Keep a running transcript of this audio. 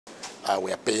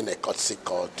we are paying a courtesy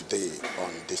call today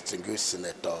on distinguished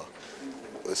Senator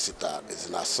Osita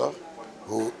Ezinaso,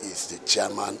 who is the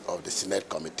chairman of the Senate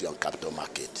Committee on Capital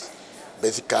Markets.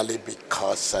 Basically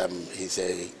because he's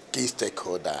a key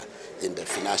stakeholder in the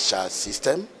financial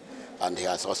system, and he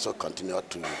has also continued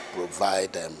to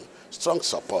provide strong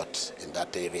support in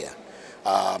that area.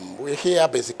 We're here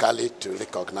basically to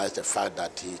recognize the fact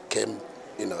that he came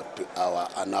to our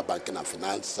annual banking and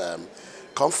finance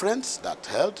conference that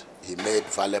held. He made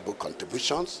valuable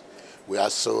contributions. We are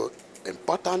so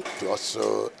important to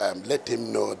also let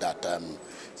him know that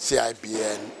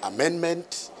CIBN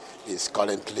amendment is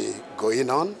currently going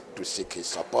on to seek his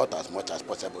support as much as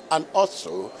possible, and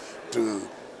also to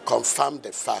confirm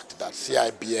the fact that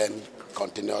CIBN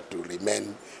continue to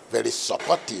remain very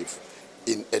supportive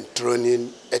in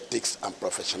enthroning ethics and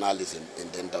professionalism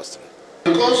in the industry.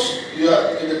 Because you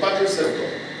are in the banking sector,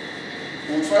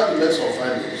 we try to make some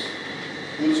findings.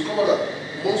 We discover that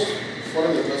most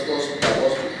foreign investors that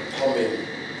want to come in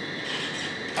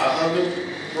are having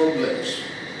problems.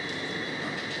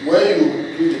 When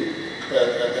you do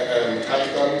the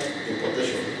capital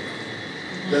importation,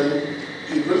 then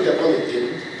you bring your money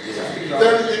in,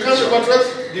 then you can't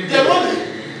repatriate their money.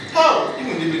 How?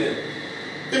 Even dividend.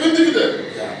 Even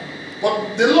dividend. Yeah.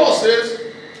 But the law says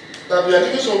that we are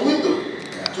giving some window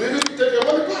to even take your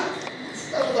money back.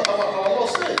 That's what our law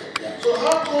says. Yeah. So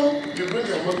how come you bring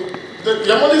your money?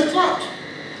 Your money is trapped.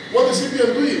 What is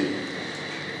CBN doing?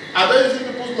 Are they using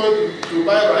people's money to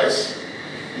buy rice?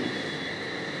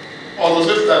 Or to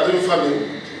say that they're doing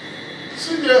farming?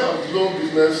 CBN has no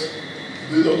business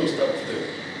doing all those type of things.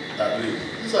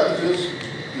 These are the things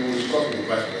you will discuss with the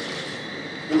Vice President.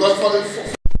 Because for the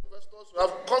investors who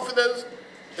have confidence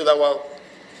in our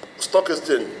stock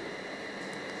exchange,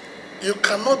 you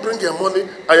cannot bring your money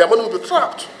and your money will be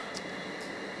trapped.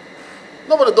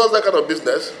 Nobody does that kind of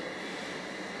business.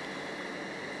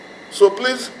 So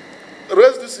please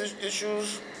raise these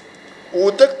issues. We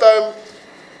will take time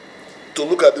to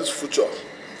look at this future,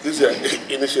 this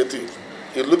initiative.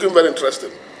 It's looking very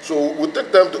interesting. So we'll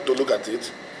take time to look at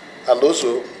it and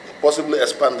also possibly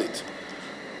expand it.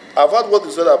 I've heard what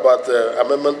you said about the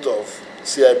amendment of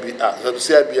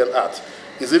CIBN Act.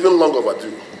 It's even long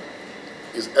overdue.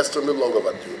 It's extremely long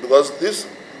overdue because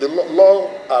the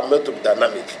law are meant to be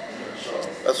dynamic.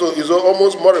 And so it's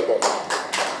almost moribund.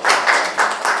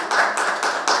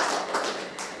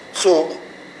 So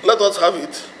let us have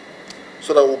it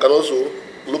so that we can also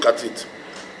look at it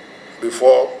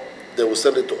before they will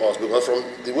send it to us. Because from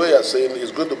the way you're saying,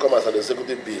 it's going to come as an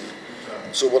executive bill.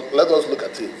 So but let us look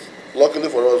at it. Luckily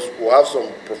for us, we have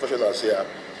some professionals here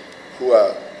who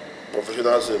are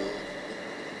professionals in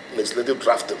legislative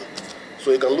drafting.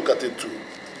 So you can look at it too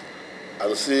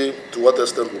and see to what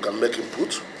extent we can make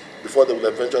input before they will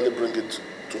eventually bring it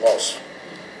to us.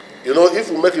 You know, if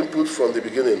we make input from the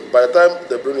beginning, by the time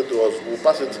they bring it to us, we'll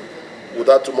pass it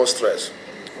without too much stress.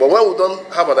 But when we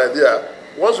don't have an idea,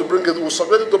 once we bring it, we'll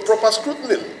submit it to proper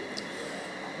scrutiny.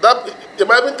 That, it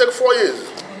might even take 4 years.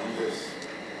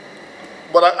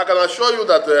 But I can assure you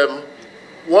that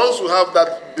once we have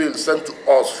that bill sent to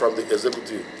us from the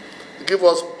executive, give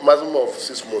us a maximum of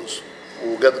 6 months.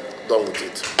 We'll get done with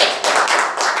it.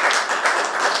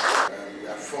 We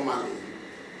are formally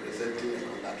presenting a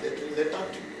congratulatory letter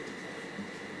to you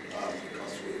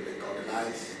because we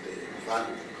recognize the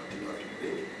value we continue to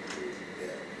bring to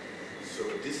bear. So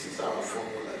this is our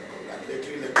formal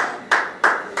congratulatory letter.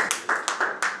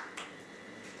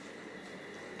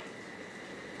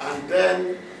 And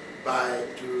then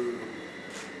to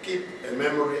keep a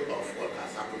memory of what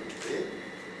has happened today,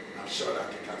 I'm sure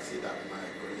that you can see that my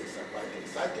colleagues are quite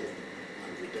excited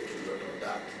and we take a note of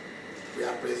that. We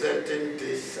are presenting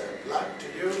this plaque to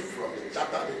you from the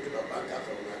Chartered Institute of Bankers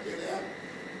of Nigeria,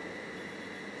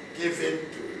 given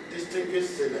to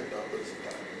distinguished Senator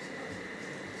Osita